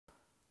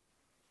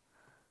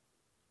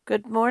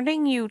Good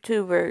morning,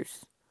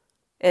 YouTubers.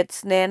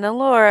 It's Nana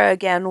Laura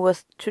again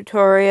with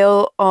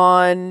tutorial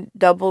on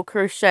double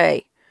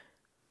crochet.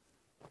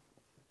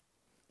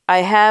 I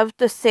have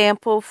the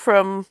sample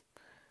from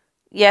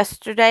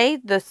yesterday,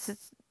 the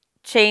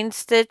chain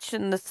stitch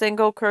and the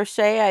single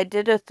crochet. I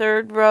did a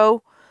third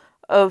row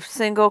of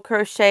single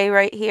crochet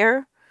right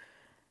here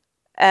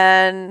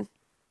and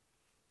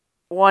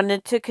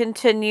wanted to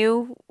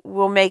continue.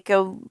 We'll make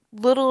a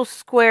little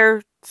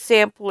square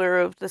sampler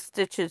of the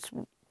stitches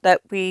that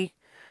we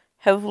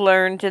have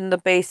learned in the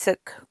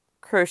basic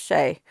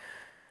crochet.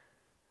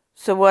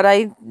 So what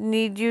I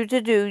need you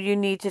to do, you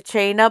need to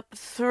chain up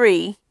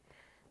 3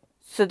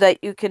 so that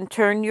you can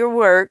turn your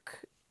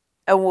work,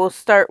 and we'll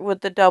start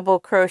with the double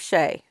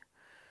crochet.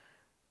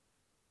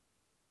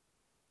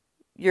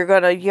 You're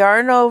going to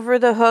yarn over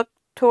the hook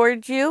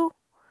towards you.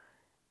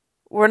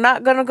 We're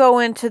not going to go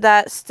into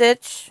that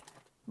stitch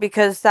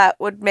because that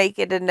would make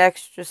it an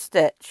extra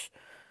stitch.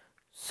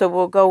 So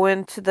we'll go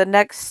into the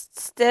next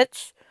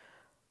stitch,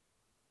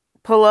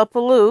 pull up a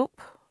loop,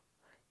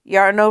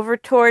 yarn over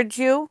towards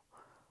you,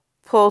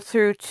 pull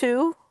through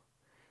 2,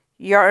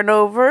 yarn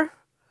over,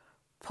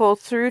 pull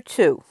through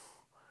 2.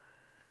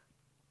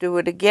 Do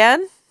it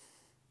again.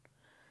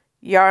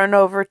 Yarn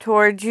over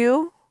towards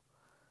you.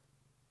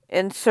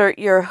 Insert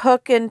your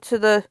hook into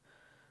the...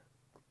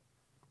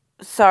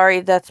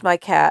 Sorry, that's my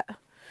cat.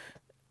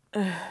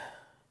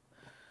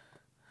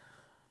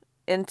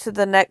 Into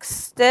the next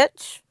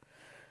stitch.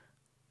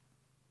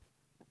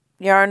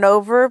 Yarn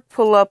over,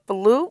 pull up a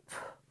loop.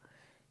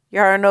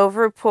 Yarn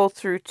over, pull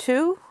through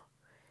 2.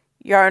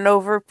 Yarn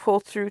over, pull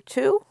through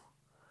 2.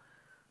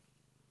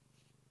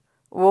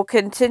 We'll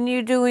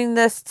continue doing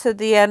this to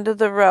the end of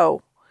the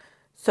row.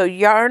 So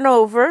yarn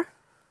over,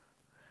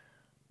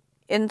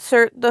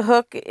 insert the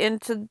hook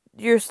into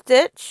your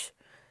stitch,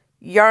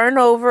 yarn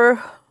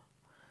over,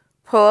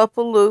 pull up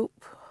a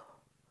loop,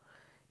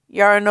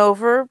 yarn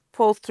over,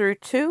 pull through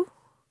 2,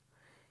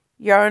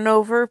 yarn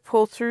over,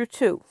 pull through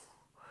 2.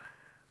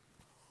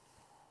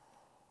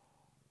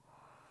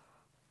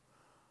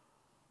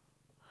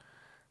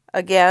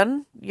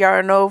 Again,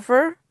 yarn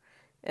over,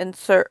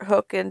 insert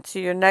hook into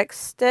your next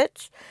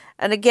stitch,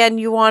 and again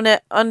you want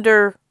it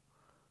under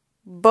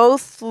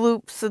both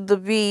loops of the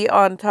V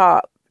on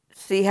top.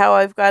 See how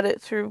I've got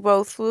it through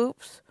both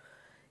loops?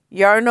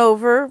 Yarn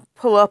over,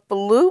 pull up a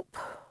loop,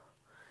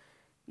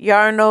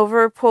 yarn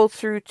over, pull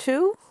through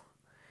 2,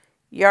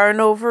 yarn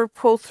over,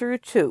 pull through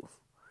 2.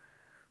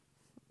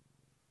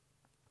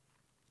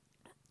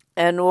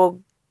 And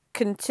we'll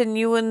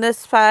continue in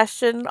this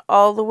fashion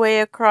all the way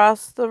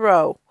across the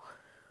row.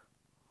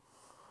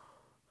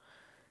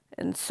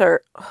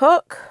 Insert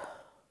hook,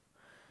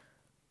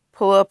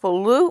 pull up a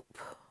loop,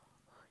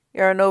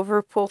 yarn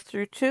over, pull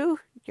through 2,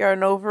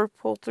 yarn over,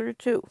 pull through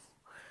 2.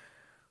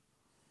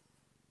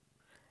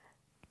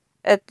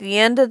 At the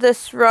end of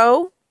this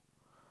row,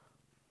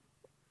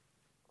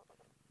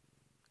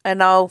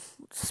 and I'll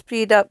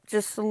speed up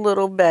just a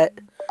little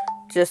bit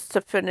just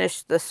to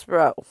finish this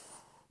row.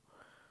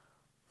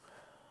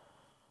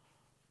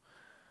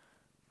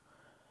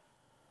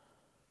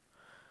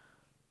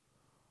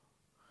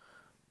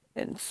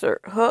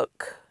 Insert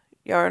hook,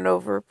 yarn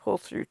over, pull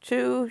through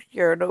 2,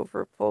 yarn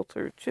over, pull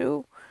through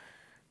 2.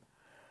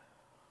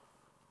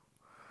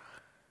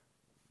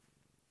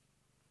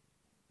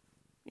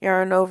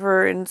 Yarn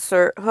over,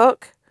 insert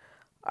hook.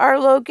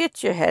 Arlo,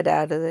 get your head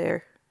out of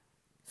there.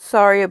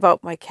 Sorry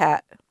about my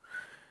cat.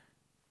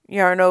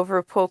 Yarn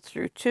over, pull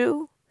through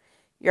 2.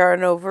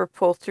 Yarn over,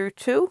 pull through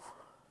 2.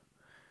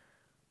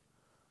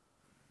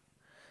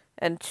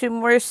 And 2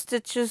 more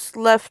stitches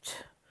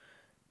left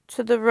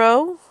to the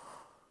row.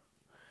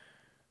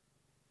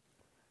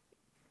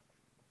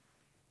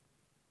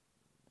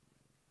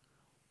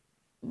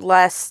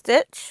 Last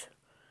stitch.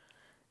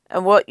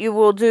 And what you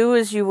will do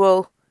is you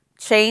will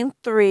chain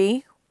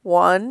 3,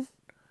 1,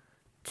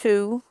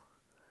 2,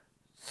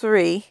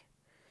 3,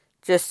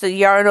 just to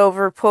yarn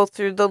over, pull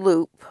through the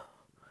loop,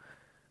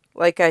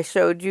 like I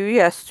showed you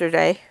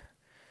yesterday,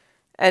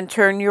 and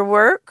turn your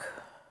work,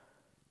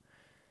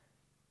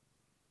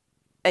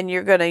 and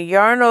you're going to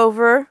yarn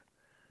over,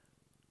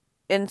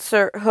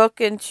 insert hook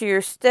into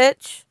your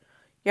stitch,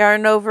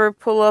 yarn over,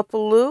 pull up a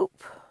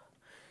loop,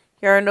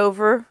 yarn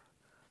over,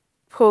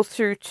 pull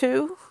through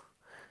 2,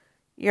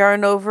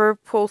 yarn over,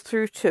 pull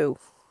through 2.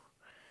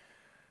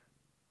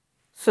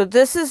 So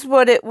this is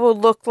what it will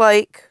look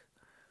like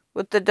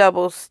with the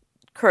double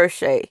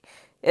crochet.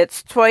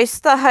 It's twice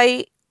the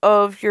height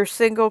of your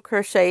single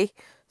crochet.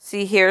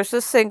 See, here's a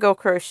single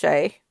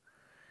crochet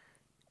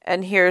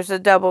and here's a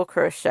double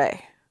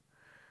crochet.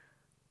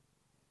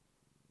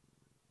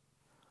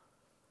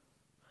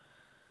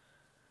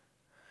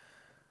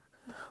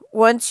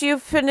 Once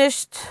you've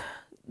finished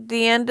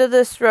the end of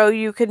this row,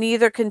 you can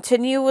either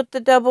continue with the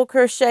double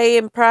crochet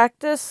and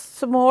practice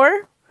some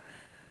more.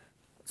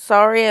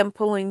 Sorry, I'm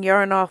pulling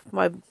yarn off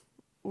my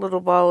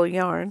little ball of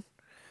yarn.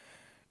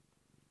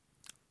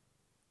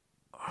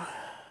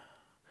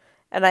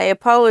 And I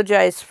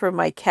apologize for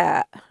my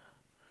cat,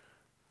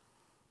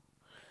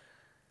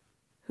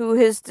 who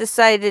has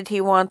decided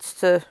he wants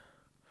to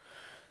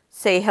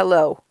say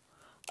hello.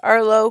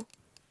 Arlo,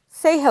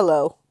 say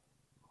hello.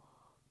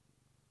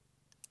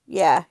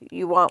 Yeah,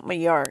 you want my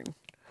yarn.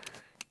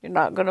 You're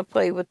not going to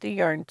play with the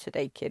yarn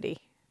today, kitty.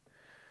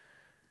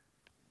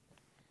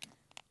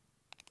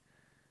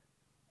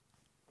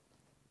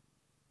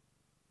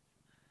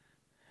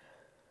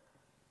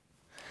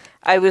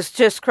 I was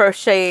just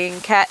crocheting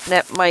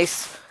catnip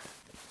mice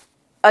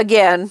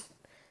again,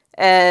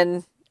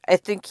 and I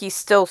think he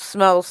still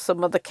smells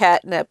some of the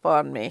catnip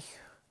on me.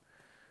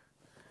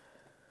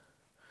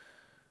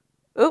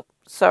 Oops,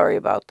 sorry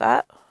about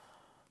that.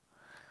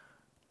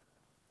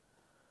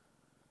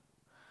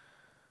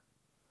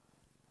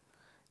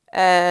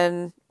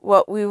 And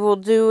what we will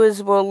do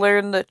is we'll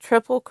learn the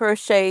triple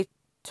crochet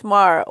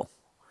tomorrow.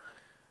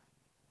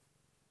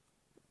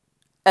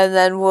 And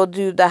then we'll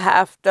do the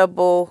half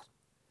double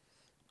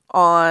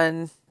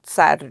on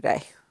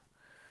Saturday.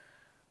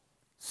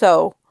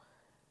 So,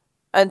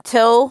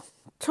 until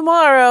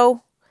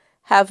tomorrow,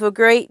 have a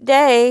great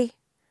day.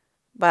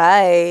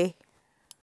 Bye.